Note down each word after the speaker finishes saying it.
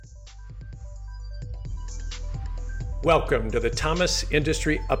Welcome to the Thomas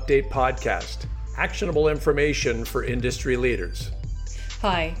Industry Update Podcast, actionable information for industry leaders.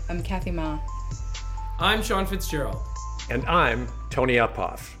 Hi, I'm Kathy Ma. I'm Sean Fitzgerald. And I'm Tony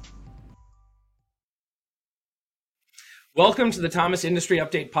Uphoff. Welcome to the Thomas Industry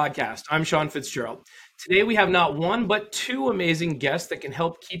Update Podcast. I'm Sean Fitzgerald. Today we have not one, but two amazing guests that can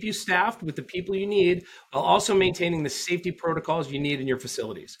help keep you staffed with the people you need while also maintaining the safety protocols you need in your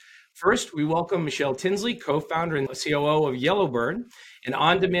facilities. First, we welcome Michelle Tinsley, co-founder and COO of Yellowbird, an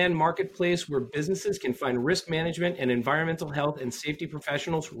on-demand marketplace where businesses can find risk management and environmental health and safety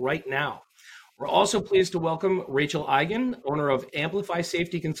professionals right now. We're also pleased to welcome Rachel Eigen, owner of Amplify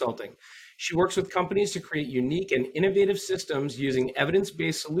Safety Consulting. She works with companies to create unique and innovative systems using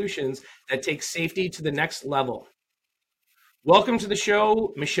evidence-based solutions that take safety to the next level. Welcome to the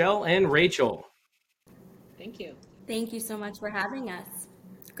show, Michelle and Rachel. Thank you. Thank you so much for having us.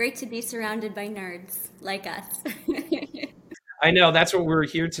 Great to be surrounded by nerds like us. I know, that's what we're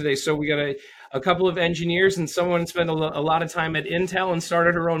here today. So we got a couple of engineers and someone spent a lot of time at Intel and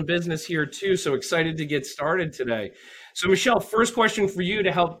started her own business here too. So excited to get started today. So Michelle, first question for you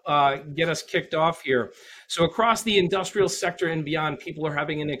to help get us kicked off here. So across the industrial sector and beyond, people are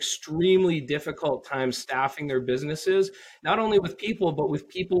having an extremely difficult time staffing their businesses, not only with people, but with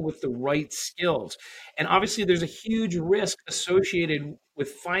people with the right skills. And obviously there's a huge risk associated with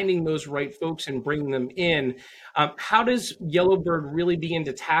finding those right folks and bringing them in. How does Yellowbird really begin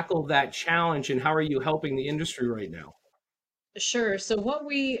to tackle that challenge, and how are you helping the industry right now? Sure. So what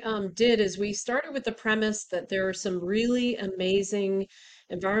we did is we started with the premise that there are some really amazing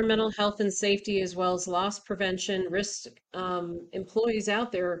environmental health and safety, as well as loss prevention risk employees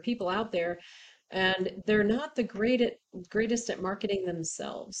out there, or people out there, and they're not the greatest at marketing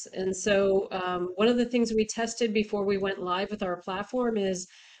themselves. And so one of the things we tested before we went live with our platform is,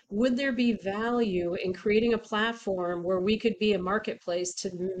 would there be value in creating a platform where we could be a marketplace to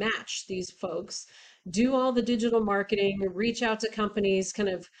match these folks, do all the digital marketing, reach out to companies, kind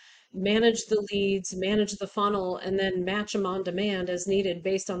of manage the leads, manage the funnel, and then match them on demand as needed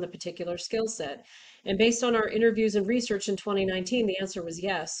based on the particular skill set. And based on our interviews and research in 2019, the answer was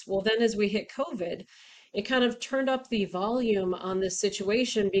yes. Well, then as we hit COVID, it kind of turned up the volume on this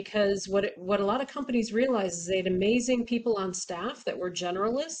situation, because what a lot of companies realized is they had amazing people on staff that were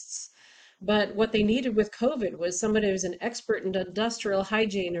generalists, but what they needed with COVID was somebody who's an expert in industrial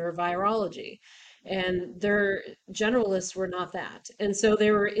hygiene or virology. And their generalists were not that. And so they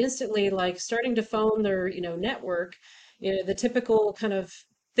were instantly like starting to phone their, network. The typical kind of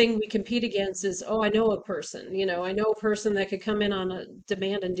thing we compete against is, oh, I know a person, I know a person that could come in on a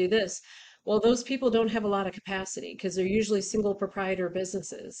demand and do this. Well, those people don't have a lot of capacity because they're usually single proprietor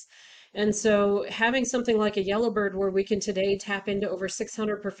businesses. And so having something like a Yellowbird where we can today tap into over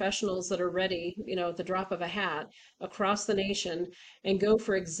 600 professionals that are ready, at the drop of a hat across the nation, and go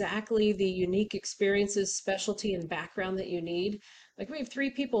for exactly the unique experiences, specialty, and background that you need. Like, we have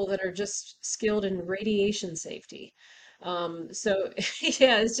 3 people that are just skilled in radiation safety. So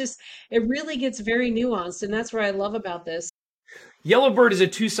yeah, it really gets very nuanced, and that's what I love about this. Yellowbird is a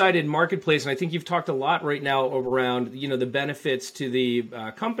two-sided marketplace, and I think you've talked a lot right now around, the benefits to the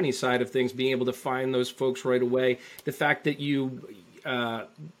company side of things, being able to find those folks right away. The fact that you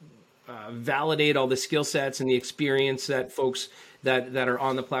validate all the skill sets and the experience that folks that are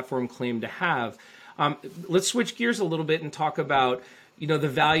on the platform claim to have. Let's switch gears a little bit and talk about, the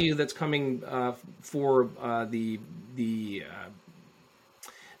value that's coming for the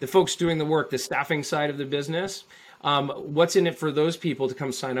folks doing the work, the staffing side of the business. What's in it for those people to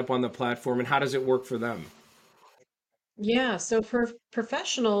come sign up on the platform, and how does it work for them? Yeah, so for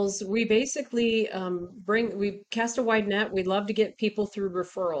professionals, we basically we cast a wide net. We love to get people through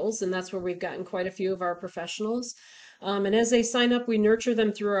referrals, and that's where we've gotten quite a few of our professionals. And as they sign up, we nurture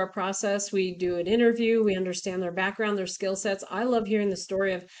them through our process. We do an interview, we understand their background, their skill sets. I love hearing the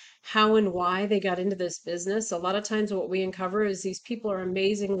story of how and why they got into this business. A lot of times what we uncover is these people are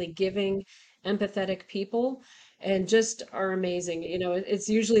amazingly giving, empathetic people, and just are amazing. It's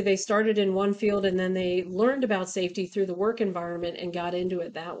usually they started in one field and then they learned about safety through the work environment and got into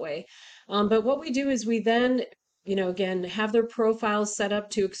it that way. But what we do is we then, again, have their profiles set up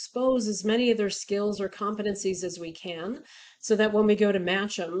to expose as many of their skills or competencies as we can, so that when we go to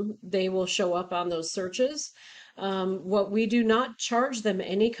match them, they will show up on those searches. What we do not charge them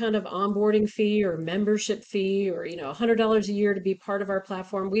any kind of onboarding fee or membership fee or, $100 a year to be part of our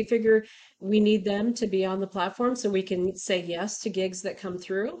platform. We figure we need them to be on the platform so we can say yes to gigs that come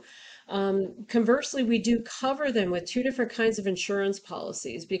through. Conversely, we do cover them with 2 different kinds of insurance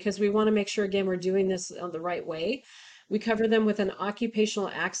policies, because we want to make sure, again, we're doing this the right way. We cover them with an occupational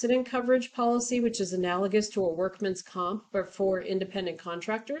accident coverage policy, which is analogous to a workman's comp, but for independent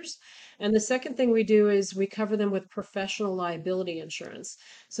contractors. And the second thing we do is we cover them with professional liability insurance.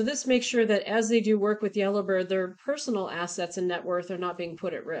 So this makes sure that as they do work with Yellowbird, their personal assets and net worth are not being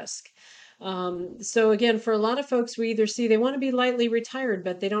put at risk. So again, for a lot of folks, we either see they want to be lightly retired,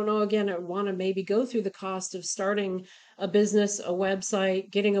 but they don't know, again, or want to maybe go through the cost of starting a business, a website,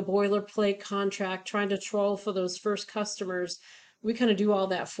 getting a boilerplate contract, trying to troll for those first customers. We kind of do all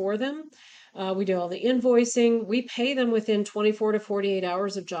that for them. We do all the invoicing. We pay them within 24 to 48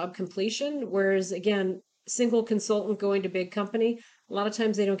 hours of job completion. Whereas again, single consultant going to big company, a lot of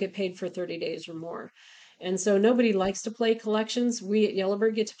times they don't get paid for 30 days or more. And so nobody likes to play collections. We at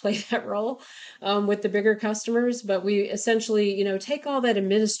Yellowbird get to play that role with the bigger customers, but we essentially, take all that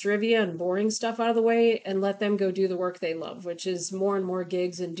administrivia and boring stuff out of the way and let them go do the work they love, which is more and more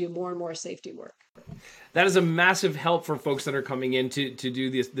gigs and do more and more safety work. That is a massive help for folks that are coming in to do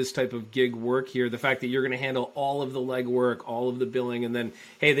this type of gig work here. The fact that you're going to handle all of the legwork, all of the billing, and then,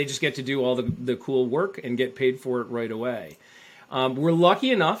 hey, they just get to do all the cool work and get paid for it right away. We're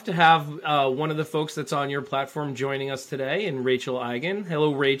lucky enough to have one of the folks that's on your platform joining us today, and Rachel Eigen.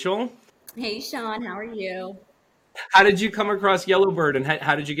 Hello, Rachel. Hey, Sean, how are you? How did you come across Yellowbird, and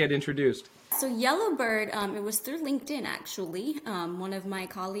how did you get introduced? So Yellowbird, it was through LinkedIn, actually. One of my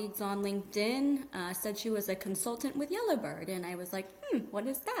colleagues on LinkedIn said she was a consultant with Yellowbird, and I was like, what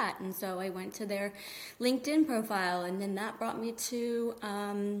is that? And so I went to their LinkedIn profile, and then that brought me to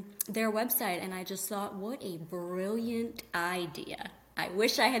their website, and I just thought, what a brilliant idea. I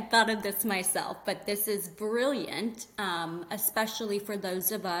wish I had thought of this myself, but this is brilliant, especially for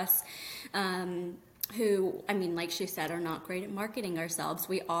those of us who, like she said, are not great at marketing ourselves.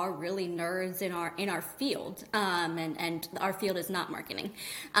 We are really nerds in our field, and our field is not marketing.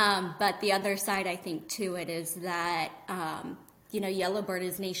 But the other side, I think, to it is that Yellowbird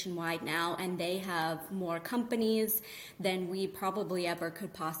is nationwide now, and they have more companies than we probably ever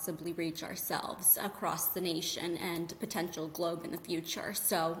could possibly reach ourselves across the nation and potential globe in the future.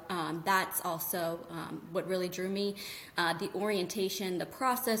 So that's also what really drew me. The orientation, the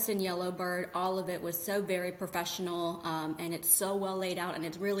process in Yellowbird, all of it was so very professional, and it's so well laid out, and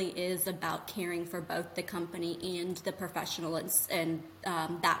it really is about caring for both the company and the professional and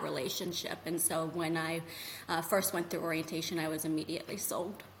that relationship. And so when I first went through orientation, I was immediately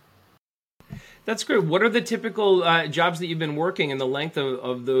sold. That's great. What are the typical jobs that you've been working and the length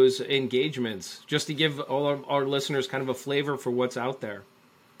of those engagements, just to give all our listeners kind of a flavor for what's out there?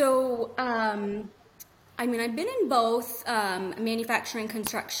 So, I've been in both manufacturing,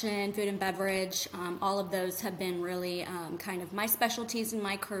 construction, food and beverage. All of those have been really kind of my specialties in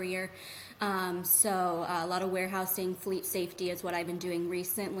my career. So a lot of warehousing, fleet safety is what I've been doing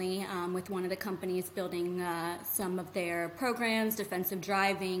recently with one of the companies, building some of their programs, defensive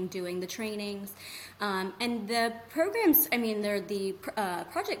driving, doing the trainings. And the programs, the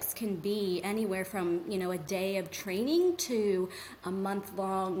projects can be anywhere from, a day of training to a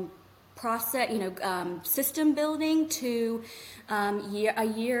month-long process, system building to a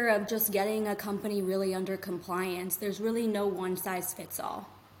year of just getting a company really under compliance. There's really no one size fits all.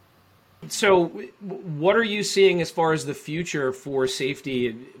 So what are you seeing as far as the future for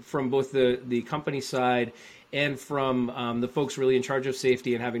safety from both the company side and from the folks really in charge of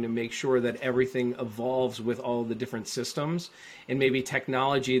safety and having to make sure that everything evolves with all the different systems and maybe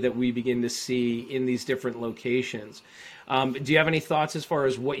technology that we begin to see in these different locations? Do you have any thoughts as far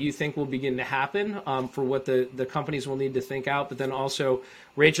as what you think will begin to happen for what the companies will need to think out? But then also,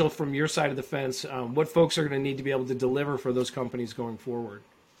 Rachel, from your side of the fence, what folks are going to need to be able to deliver for those companies going forward?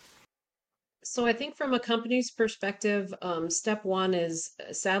 So I think from a company's perspective, step one is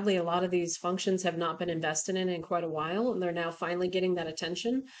sadly, a lot of these functions have not been invested in quite a while, and they're now finally getting that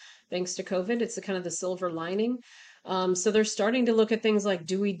attention thanks to COVID. It's the kind of the silver lining. So they're starting to look at things like,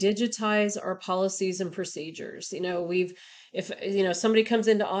 do we digitize our policies and procedures? If somebody comes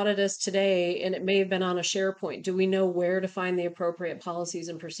in to audit us today and it may have been on a SharePoint, do we know where to find the appropriate policies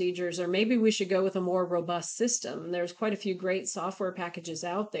and procedures? Or maybe we should go with a more robust system. There's quite a few great software packages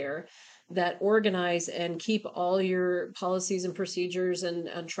out there that organize and keep all your policies and procedures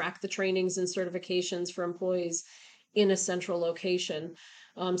and track the trainings and certifications for employees in a central location.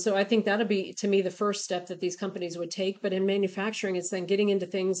 So I think that'll be, to me, the first step that these companies would take. But in manufacturing, it's then getting into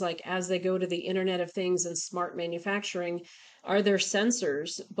things like, as they go to the Internet of Things and smart manufacturing, are there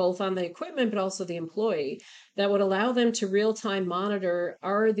sensors both on the equipment but also the employee that would allow them to real-time monitor,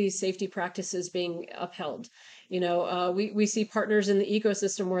 are these safety practices being upheld? We see partners in the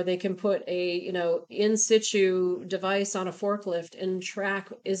ecosystem where they can put a in situ device on a forklift and track,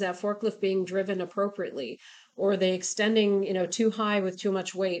 is that forklift being driven appropriately? or are they extending, too high with too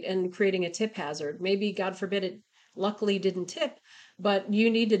much weight and creating a tip hazard? Maybe, God forbid, it luckily didn't tip, but you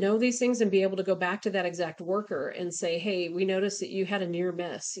need to know these things and be able to go back to that exact worker and say, hey, we noticed that you had a near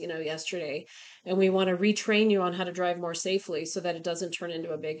miss, yesterday, and we want to retrain you on how to drive more safely so that it doesn't turn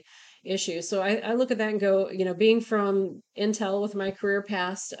into a big issue. So I look at that and go, being from Intel with my career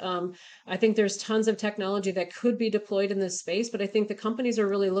past, I think there's tons of technology that could be deployed in this space, but I think the companies are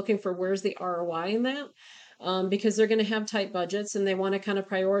really looking for where's the ROI in that, because they're going to have tight budgets and they want to kind of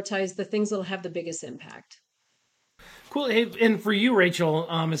prioritize the things that'll have the biggest impact. Cool. Hey, and for you, Rachel,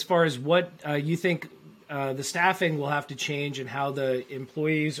 as far as what you think the staffing will have to change and how the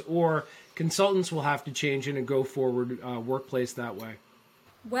employees or consultants will have to change in a go-forward workplace that way.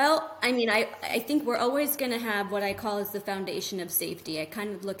 Well, I mean, I think we're always going to have what I call as the foundation of safety. I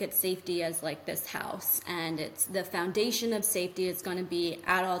kind of look at safety as like this house, and it's the foundation of safety is going to be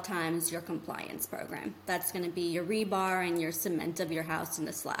at all times your compliance program. That's going to be your rebar and your cement of your house and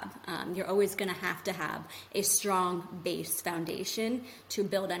the slab. You're always going to have a strong base foundation to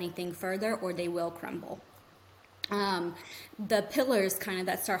build anything further, or they will crumble. The pillars kind of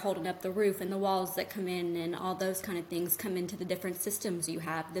that start holding up the roof and the walls that come in and all those kind of things come into the different systems you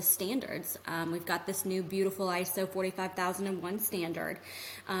have, the standards. We've got this new beautiful ISO 45001 standard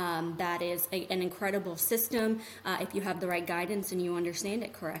that is an incredible system if you have the right guidance and you understand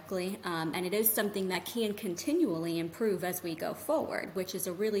it correctly. And it is something that can continually improve as we go forward, which is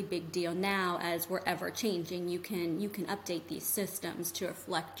a really big deal now as we're ever changing. You can update these systems to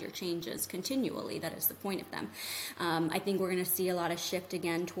reflect your changes continually. That is the point of them. I think we're going to see a lot of shift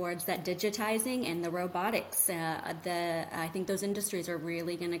again towards that digitizing and the robotics. I think those industries are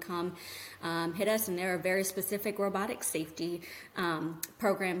really going to come hit us, and there are very specific robotic safety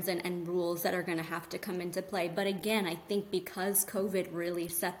programs and rules that are going to have to come into play. But again, I think because COVID really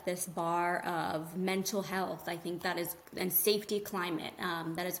set this bar of mental health, I think that is, and safety climate,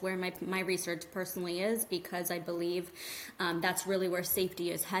 that is where my research personally is, because I believe that's really where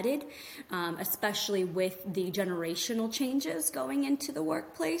safety is headed, especially with the generational changes going into the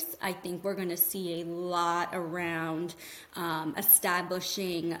workplace. I think we're going to see a lot around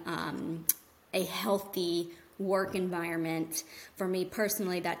establishing a healthy work environment. For me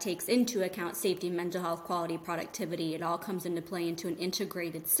personally, that takes into account safety, mental health, quality, productivity. It all comes into play into an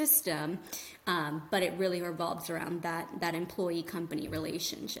integrated system, but it really revolves around that employee-company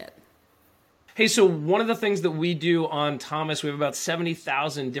relationship. Hey, so one of the things that we do on Thomas, we have about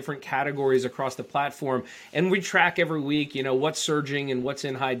 70,000 different categories across the platform, and we track every week, what's surging and what's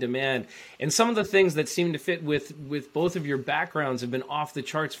in high demand. And some of the things that seem to fit with both of your backgrounds have been off the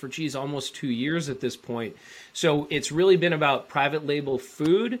charts for, almost 2 years at this point. So it's really been about private label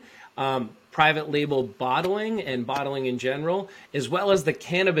food, private label bottling and bottling in general, as well as the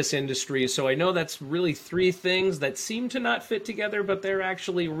cannabis industry. So I know that's really three things that seem to not fit together, but they're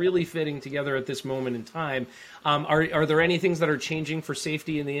actually really fitting together at this moment in time. Are there any things that are changing for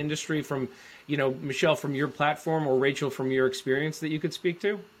safety in the industry from, Michelle, from your platform, or Rachel, from your experience that you could speak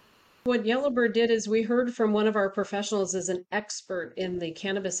to? What Yellowbird did is we heard from one of our professionals as an expert in the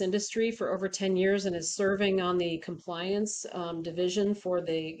cannabis industry for over 10 years and is serving on the compliance division for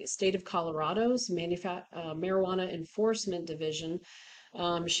the state of Colorado's marijuana enforcement division.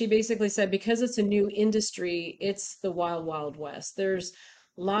 She basically said, because it's a new industry, it's the wild, wild west. There's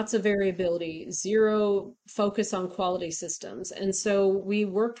lots of variability, zero focus on quality systems. And so we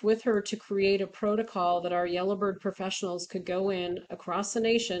worked with her to create a protocol that our Yellowbird professionals could go in across the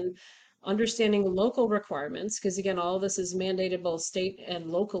nation, understanding local requirements, because again, all of this is mandated both state and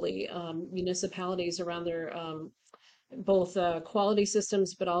locally, municipalities around their both quality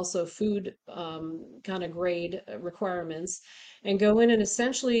systems, but also food kind of grade requirements, and go in and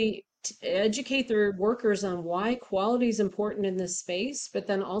essentially educate their workers on why quality is important in this space, but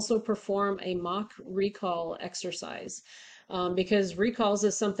then also perform a mock recall exercise. Because recalls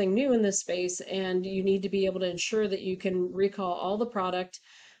is something new in this space, and you need to be able to ensure that you can recall all the product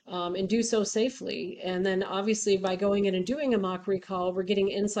and do so safely. And then obviously by going in and doing a mock recall, we're getting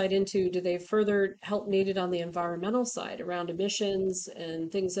insight into, do they further help needed on the environmental side around emissions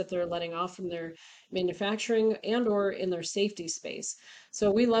and things that they're letting off from their manufacturing and or in their safety space. So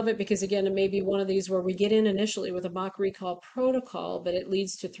we love it because again, it may be one of these where we get in initially with a mock recall protocol, but it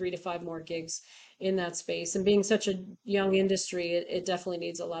leads to 3 to 5 more gigs in that space. And being such a young industry, it definitely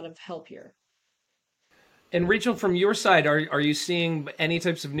needs a lot of help here. And Rachel, from your side, are you seeing any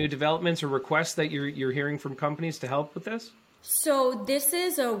types of new developments or requests that you're hearing from companies to help with this? So this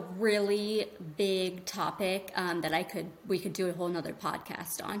is a really big topic that we could do a whole nother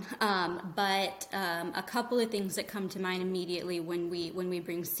podcast on. But a couple of things that come to mind immediately when we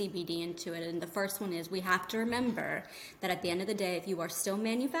bring CBD into it. And the first one is we have to remember that at the end of the day, if you are still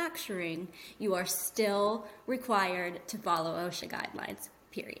manufacturing, you are still required to follow OSHA guidelines,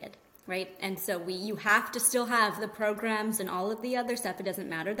 period. Right? And so you have to still have the programs and all of the other stuff. It doesn't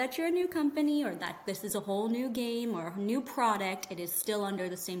matter that you're a new company or that this is a whole new game or a new product. It is still under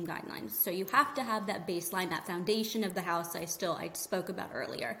the same guidelines. So you have to have that baseline, that foundation of the house I spoke about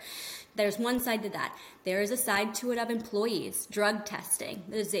earlier. There's one side to that. There is a side to it of employees, drug testing.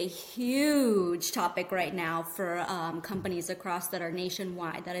 There's a huge topic right now for companies across that are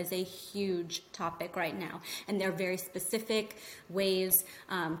nationwide. That is a huge topic right now. And there are very specific ways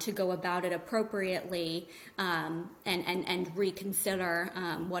to go about it appropriately and reconsider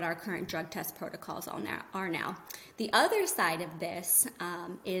what our current drug test protocols are now. The other side of this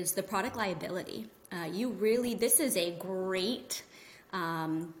is the product liability. This is a great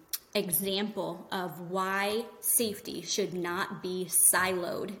example of why safety should not be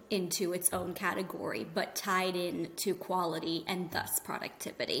siloed into its own category, but tied in to quality and thus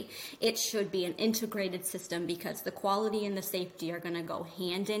productivity. It should be an integrated system because the quality and the safety are going to go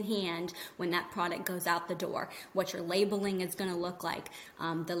hand in hand when that product goes out the door. What your labeling is going to look like,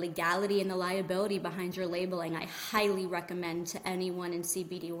 the legality and the liability behind your labeling. I highly recommend to anyone in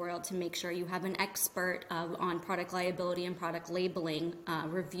CBD world to make sure you have an expert on product liability and product labeling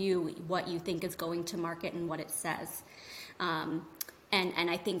review what you think is going to market and what it says. And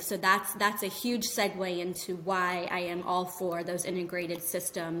I think so that's a huge segue into why I am all for those integrated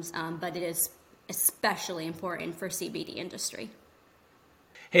systems, but it is especially important for CBD industry.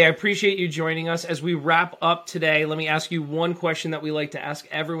 Hey, I appreciate you joining us. As we wrap up today, let me ask you one question that we like to ask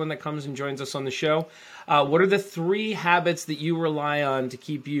everyone that comes and joins us on the show. What are the 3 habits that you rely on to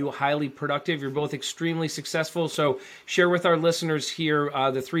keep you highly productive? You're both extremely successful, so share with our listeners here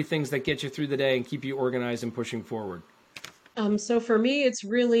the 3 things that get you through the day and keep you organized and pushing forward. So for me, it's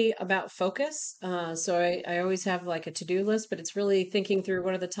really about focus. So I always have like a to-do list, but it's really thinking through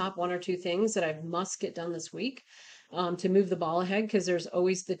what are the top 1 or 2 things that I must get done this week. To move the ball ahead, because there's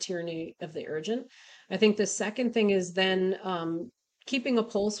always the tyranny of the urgent. I think the second thing is then keeping a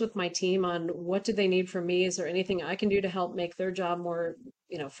pulse with my team on what do they need from me? Is there anything I can do to help make their job more,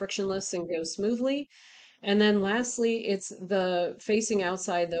 frictionless and go smoothly? And then lastly, it's the facing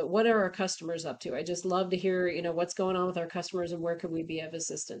outside, what are our customers up to? I just love to hear, what's going on with our customers and where could we be of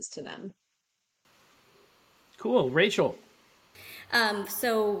assistance to them? Cool. Rachel.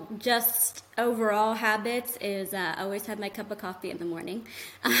 So just overall habits is always have my cup of coffee in the morning.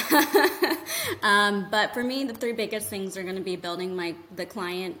 But for me, the 3 biggest things are going to be building the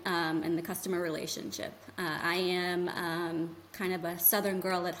client and the customer relationship. I am kind of a Southern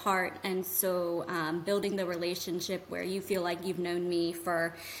girl at heart, and so building the relationship where you feel like you've known me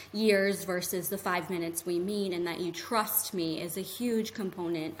for years versus the 5 minutes we meet, and that you trust me is a huge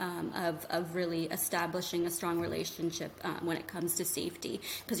component of really establishing a strong relationship when it comes to safety,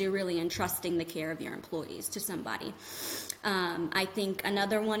 because you're really entrusting the care of your employees to somebody. I think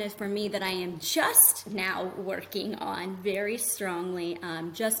another one is for me that I am just now working on very strongly,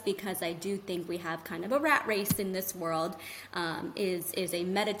 just because I do think we have kind of a rat race in this world, is a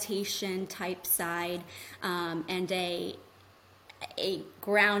meditation type side, and a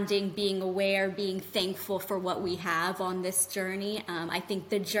grounding, being aware, being thankful for what we have on this journey. I think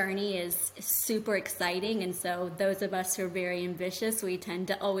the journey is super exciting, and so those of us who are very ambitious, we tend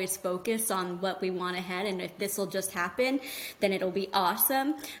to always focus on what we want ahead, and if this will just happen, then it'll be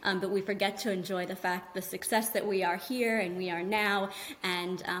awesome. But we forget to enjoy the success that we are here and we are now,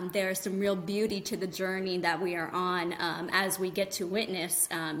 and there is some real beauty to the journey that we are on as we get to witness,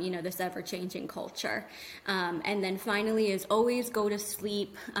 this ever-changing culture. And then finally is always go to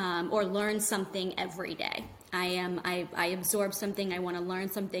sleep or learn something every day. I absorb something, I want to learn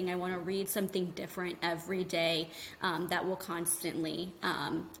something, I want to read something different every day that will constantly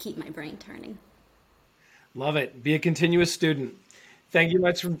keep my brain turning. Love it. Be a continuous student. Thank you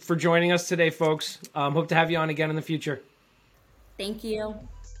much for joining us today, folks. Hope to have you on again in the future. Thank you.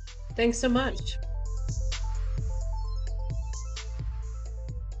 Thanks so much.